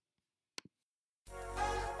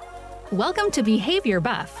Welcome to Behavior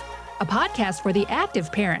Buff, a podcast for the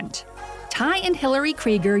active parent. Ty and Hillary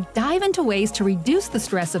Krieger dive into ways to reduce the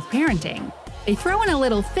stress of parenting. They throw in a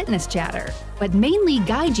little fitness chatter, but mainly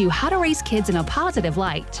guide you how to raise kids in a positive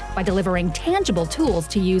light by delivering tangible tools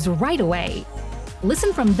to use right away.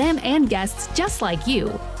 Listen from them and guests just like you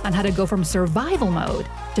on how to go from survival mode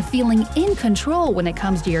to feeling in control when it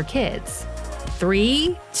comes to your kids.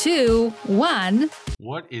 3, 2, 1.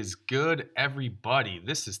 What is good, everybody?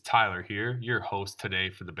 This is Tyler here, your host today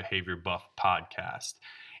for the Behavior Buff podcast.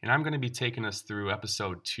 And I'm going to be taking us through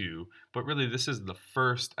episode 2, but really this is the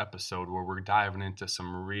first episode where we're diving into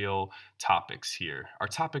some real topics here. Our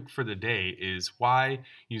topic for the day is why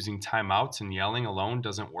using timeouts and yelling alone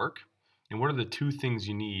doesn't work, and what are the 2 things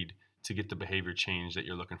you need to get the behavior change that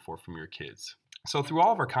you're looking for from your kids. So through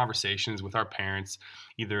all of our conversations with our parents,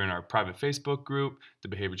 either in our private Facebook group, the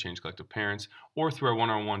Behavior Change Collective Parents, or through our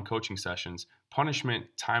one-on-one coaching sessions, punishment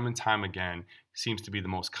time and time again seems to be the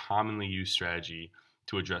most commonly used strategy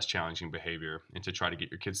to address challenging behavior and to try to get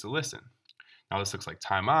your kids to listen. Now this looks like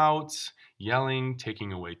timeouts, yelling,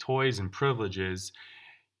 taking away toys and privileges.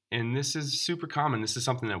 And this is super common. This is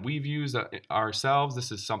something that we've used ourselves.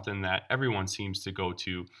 This is something that everyone seems to go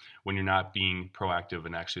to when you're not being proactive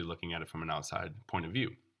and actually looking at it from an outside point of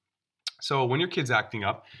view. So when your kid's acting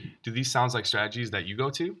up, do these sound like strategies that you go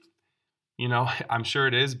to? You know, I'm sure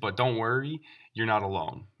it is, but don't worry, you're not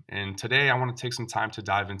alone. And today I want to take some time to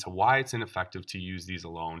dive into why it's ineffective to use these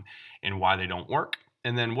alone and why they don't work.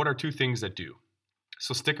 And then what are 2 things that do?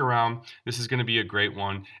 So stick around. This is going to be a great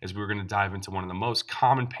one as we're going to dive into one of the most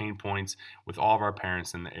common pain points with all of our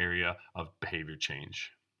parents in the area of behavior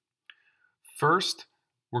change. First,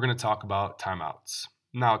 we're going to talk about timeouts.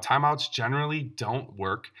 Now, timeouts generally don't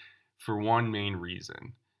work for one main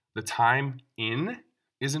reason. The time in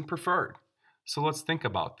isn't preferred. So let's think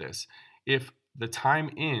about this. If the time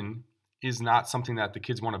in is not something that the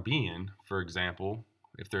kids want to be in, for example,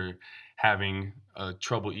 if they're having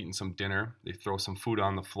trouble eating some dinner, they throw some food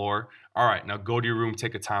on the floor. All right, now go to your room,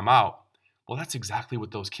 take a time out. Well, that's exactly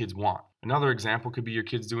what those kids want. Another example could be your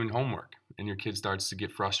kids doing homework and your kid starts to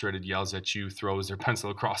get frustrated, yells at you, throws their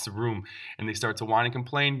pencil across the room, and they start to whine and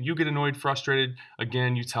complain. You get annoyed, frustrated.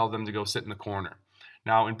 Again, you tell them to go sit in the corner.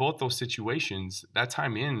 Now, in both those situations, that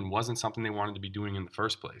time in wasn't something they wanted to be doing in the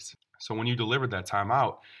first place. So when you delivered that time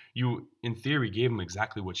out, you, in theory, gave them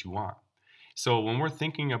exactly what you want. So when we're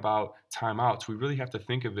thinking about timeouts, we really have to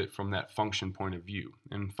think of it from that function point of view.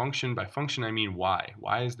 And function, by function, I mean why.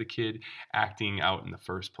 Why is the kid acting out in the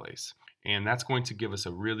first place? And that's going to give us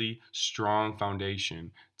a really strong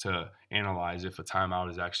foundation to analyze if a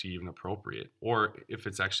timeout is actually even appropriate or if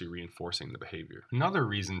it's actually reinforcing the behavior. Another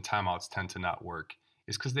reason timeouts tend to not work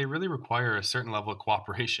is because they really require a certain level of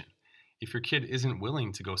cooperation. If your kid isn't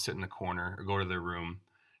willing to go sit in the corner or go to their room,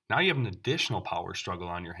 now you have an additional power struggle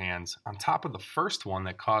on your hands on top of the first one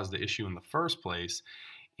that caused the issue in the first place.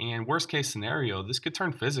 And worst case scenario, this could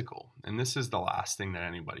turn physical. And this is the last thing that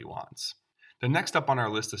anybody wants. The next up on our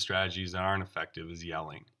list of strategies that aren't effective is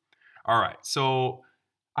yelling. All right, so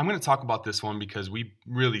I'm going to talk about this one because we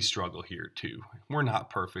really struggle here too. We're not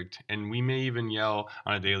perfect and we may even yell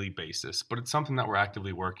on a daily basis, but it's something that we're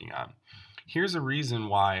actively working on. Here's a reason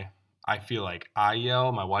why I feel like I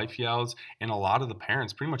yell, my wife yells, and a lot of the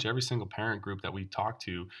parents, pretty much every single parent group that we talk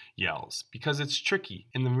to yells because it's tricky.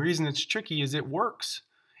 And the reason it's tricky is it works,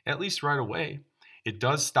 at least right away. It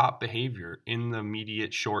does stop behavior in the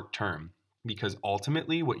immediate short term because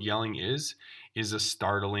ultimately what yelling is a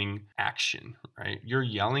startling action, right? You're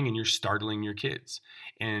yelling and you're startling your kids.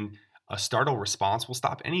 And a startle response will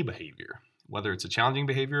stop any behavior, whether it's a challenging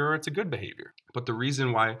behavior or it's a good behavior. But the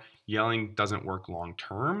reason why yelling doesn't work long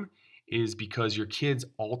term is because your kids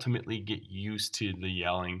ultimately get used to the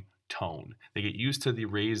yelling tone. They get used to the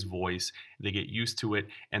raised voice, they get used to it,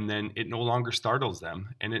 and then it no longer startles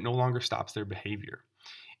them and it no longer stops their behavior.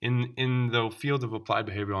 In the field of applied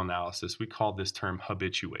behavioral analysis, we call this term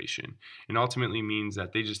habituation. And ultimately means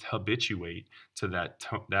that they just habituate to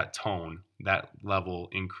that tone, that level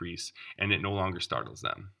increase, and it no longer startles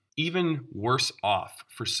them. Even worse off,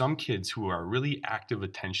 for some kids who are really active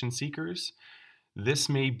attention seekers, this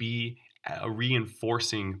may be a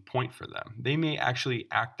reinforcing point for them. They may actually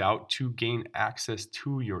act out to gain access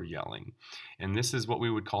to your yelling. And this is what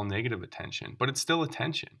we would call negative attention, but it's still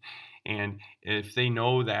attention. And if they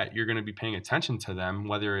know that you're going to be paying attention to them,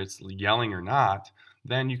 whether it's yelling or not,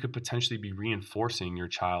 then you could potentially be reinforcing your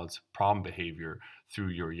child's problem behavior through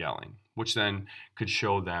your yelling, which then could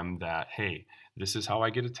show them that, hey, this is how I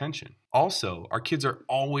get attention. Also, our kids are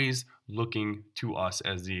always looking to us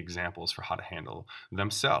as the examples for how to handle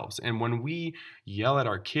themselves. And when we yell at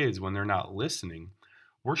our kids when they're not listening,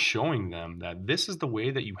 we're showing them that this is the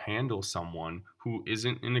way that you handle someone who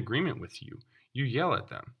isn't in agreement with you. You yell at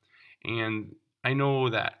them. And I know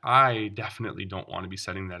that I definitely don't want to be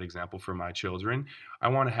setting that example for my children. I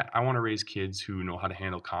want to raise kids who know how to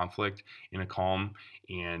handle conflict in a calm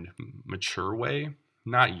and mature way,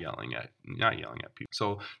 not yelling at people.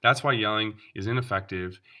 So that's why yelling is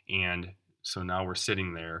ineffective. And so now we're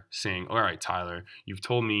sitting there saying, all right, Tyler, you've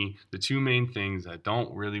told me the two main things that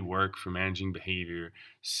don't really work for managing behavior.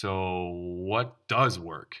 So what does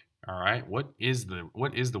work? All right. What is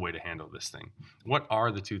the way to handle this thing? What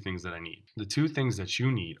are the two things that I need? The two things that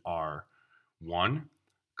you need are one,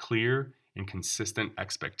 clear and consistent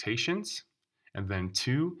expectations, and then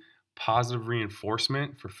two, positive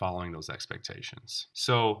reinforcement for following those expectations.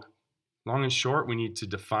 So long and short, we need to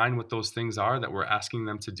define what those things are that we're asking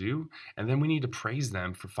them to do, and then we need to praise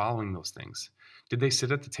them for following those things. Did they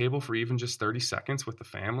sit at the table for even just 30 seconds with the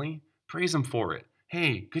family? Praise them for it.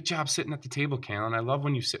 Hey, good job sitting at the table, Callan. I love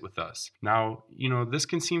when you sit with us. Now, this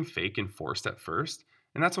can seem fake and forced at first,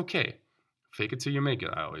 and that's okay. Fake it till you make it,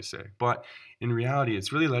 I always say. But in reality,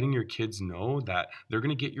 it's really letting your kids know that they're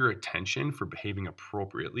going to get your attention for behaving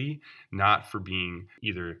appropriately, not for being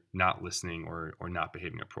either not listening or not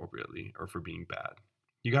behaving appropriately or for being bad.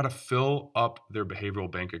 You got to fill up their behavioral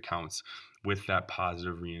bank accounts with that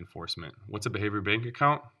positive reinforcement. What's a behavior bank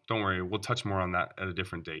account? Don't worry, we'll touch more on that at a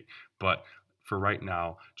different date. But for right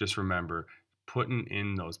now, just remember, putting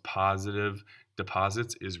in those positive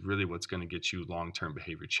deposits is really what's going to get you long-term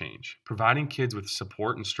behavior change. Providing kids with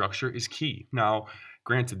support and structure is key. Now,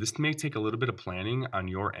 granted, this may take a little bit of planning on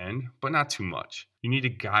your end, but not too much. You need to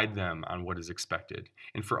guide them on what is expected.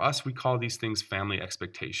 And for us, we call these things family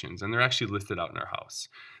expectations, and they're actually listed out in our house.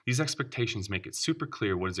 These expectations make it super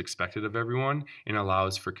clear what is expected of everyone and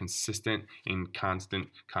allows for consistent and constant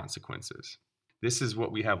consequences. This is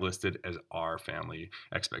what we have listed as our family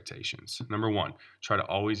expectations. Number 1, try to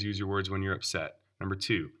always use your words when you're upset. Number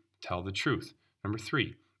 2, tell the truth. Number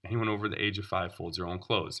 3, anyone over the age of 5 folds their own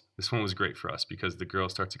clothes. This one was great for us because the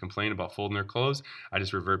girls start to complain about folding their clothes. I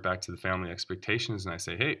just revert back to the family expectations and I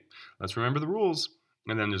say, hey, let's remember the rules.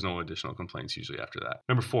 And then there's no additional complaints usually after that.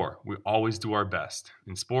 Number 4, we always do our best.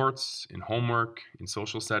 In sports, in homework, in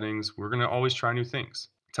social settings, we're going to always try new things.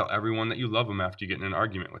 Tell everyone that you love them after you get in an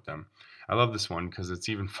argument with them. I love this one because it's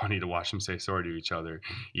even funny to watch them say sorry to each other,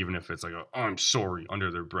 even if it's like, oh, I'm sorry, under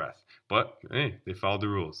their breath. But hey, they followed the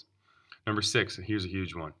rules. Number 6, here's a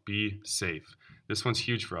huge one. Be safe. This one's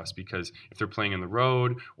huge for us because if they're playing in the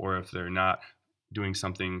road or if they're not doing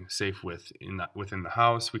something safe within the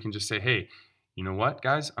house, we can just say, hey, you know what,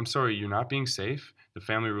 guys? I'm sorry, you're not being safe. The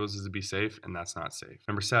family rules is to be safe, and that's not safe.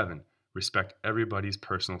 Number 7, respect everybody's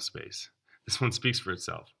personal space. This one speaks for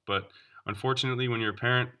itself. But unfortunately, when you're a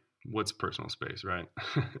parent, what's personal space, right?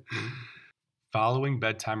 Following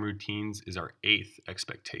bedtime routines is our 8th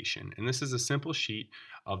expectation. And this is a simple sheet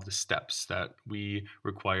of the steps that we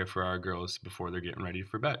require for our girls before they're getting ready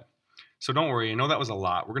for bed. So don't worry, I know that was a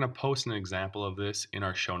lot. We're going to post an example of this in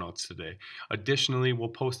our show notes today. Additionally, we'll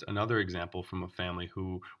post another example from a family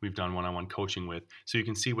who we've done one-on-one coaching with so you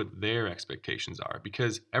can see what their expectations are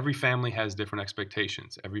because every family has different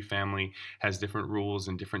expectations. Every family has different rules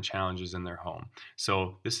and different challenges in their home.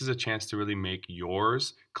 So this is a chance to really make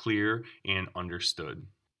yours clear and understood.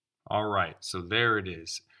 All right, so there it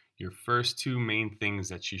is. Your first 2 main things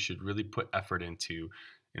that you should really put effort into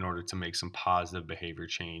in order to make some positive behavior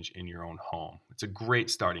change in your own home. It's a great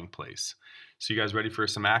starting place. So you guys ready for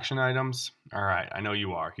some action items? All right, I know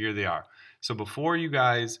you are. Here they are. So before you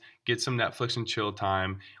guys get some Netflix and chill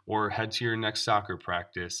time or head to your next soccer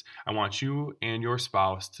practice, I want you and your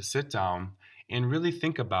spouse to sit down and really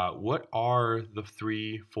think about what are the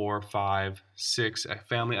 3, 4, 5, 6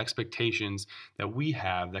 family expectations that we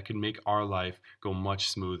have that can make our life go much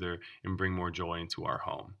smoother and bring more joy into our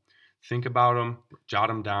home. Think about them, jot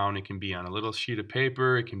them down. It can be on a little sheet of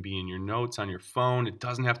paper. It can be in your notes on your phone. It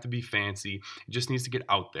doesn't have to be fancy. It just needs to get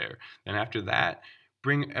out there. And after that,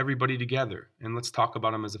 bring everybody together and let's talk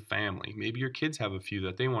about them as a family. Maybe your kids have a few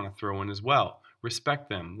that they want to throw in as well. Respect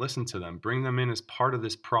them, listen to them, bring them in as part of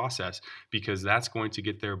this process because that's going to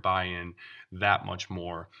get their buy-in that much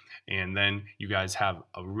more. And then you guys have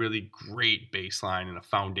a really great baseline and a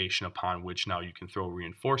foundation upon which now you can throw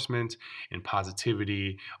reinforcement and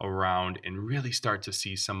positivity around and really start to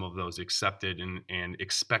see some of those accepted and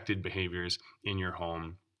expected behaviors in your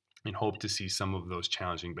home and hope to see some of those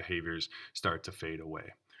challenging behaviors start to fade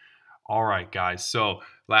away. All right, guys. So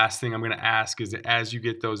last thing I'm going to ask is that as you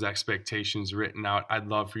get those expectations written out, I'd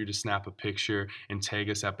love for you to snap a picture and tag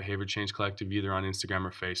us at Behavior Change Collective, either on Instagram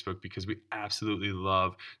or Facebook, because we absolutely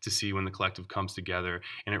love to see when the collective comes together.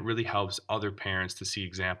 And it really helps other parents to see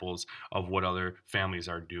examples of what other families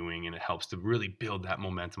are doing. And it helps to really build that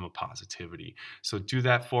momentum of positivity. So do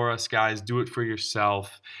that for us, guys. Do it for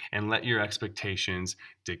yourself and let your expectations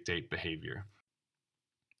dictate behavior.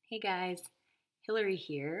 Hey guys, Hillary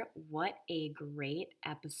here. What a great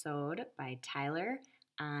episode by Tyler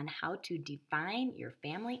on how to define your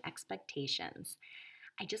family expectations.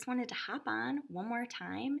 I just wanted to hop on one more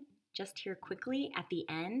time, just here quickly at the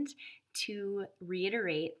end, to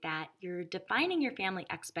reiterate that you're defining your family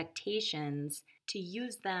expectations to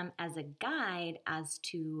use them as a guide as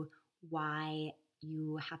to why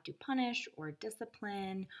you have to punish or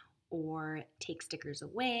discipline or take stickers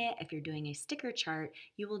away. If you're doing a sticker chart,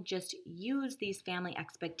 you will just use these family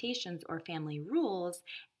expectations or family rules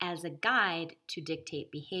as a guide to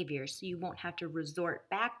dictate behavior. So you won't have to resort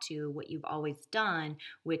back to what you've always done,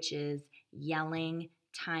 which is yelling,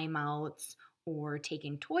 timeouts, or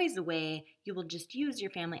taking toys away. You will just use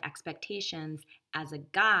your family expectations as a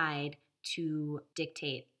guide to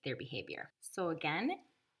dictate their behavior. So again,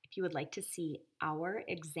 if you would like to see our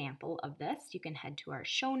example of this, you can head to our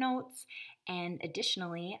show notes. And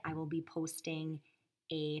additionally, I will be posting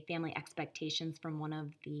a family expectations from one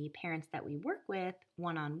of the parents that we work with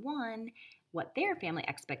one-on-one, what their family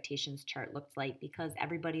expectations chart looks like, because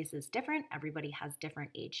everybody's is different. Everybody has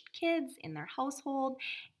different aged kids in their household.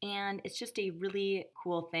 And it's just a really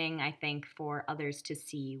cool thing, I think, for others to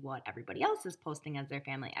see what everybody else is posting as their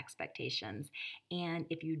family expectations. And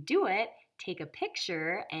if you do it, take a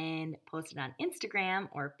picture and post it on Instagram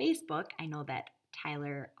or Facebook. I know that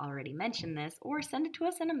Tyler already mentioned this, or send it to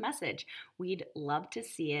us in a message. We'd love to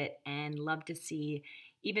see it and love to see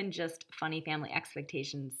even just funny family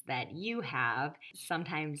expectations that you have.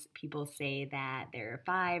 Sometimes people say that their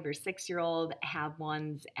 5 or 6-year-old have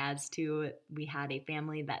ones, as to we had a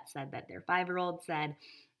family that said that their 5-year-old said,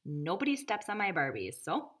 "Nobody steps on my Barbies."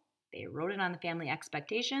 So they wrote it on the family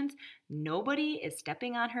expectations. Nobody is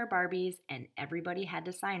stepping on her Barbies, and everybody had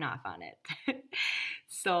to sign off on it.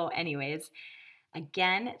 So anyways,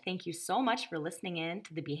 again, thank you so much for listening in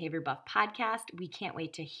to the Behavior Buff podcast. We can't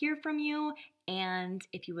wait to hear from you. And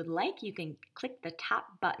if you would like, you can click the top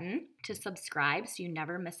button to subscribe so you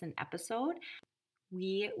never miss an episode.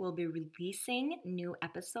 We will be releasing new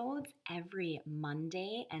episodes every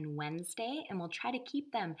Monday and Wednesday, and we'll try to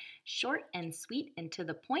keep them short and sweet and to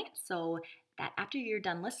the point, so that after you're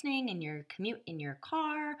done listening in your commute in your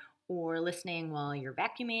car, or listening while you're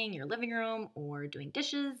vacuuming your living room or doing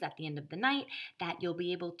dishes at the end of the night, that you'll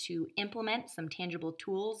be able to implement some tangible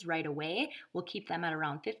tools right away. We'll keep them at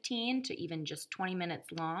around 15 to even just 20 minutes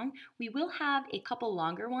long. We will have a couple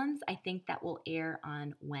longer ones, I think, that will air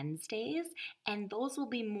on Wednesdays, and those will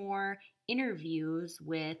be more interviews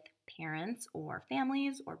with parents or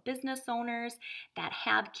families or business owners that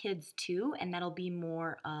have kids too, and that'll be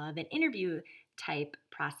more of an interview type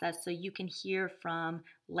process, so you can hear from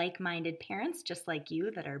like-minded parents just like you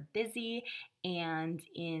that are busy and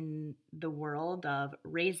in the world of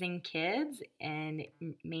raising kids and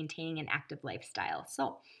maintaining an active lifestyle.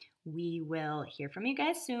 So we will hear from you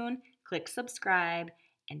guys soon. Click subscribe,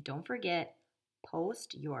 and don't forget,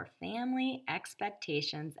 post your family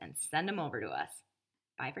expectations and send them over to us.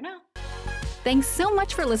 Bye for now. Thanks so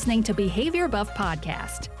much for listening to Behavior Buff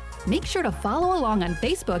Podcast. Make sure to follow along on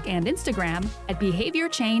Facebook and Instagram at Behavior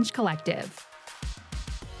Change Collective.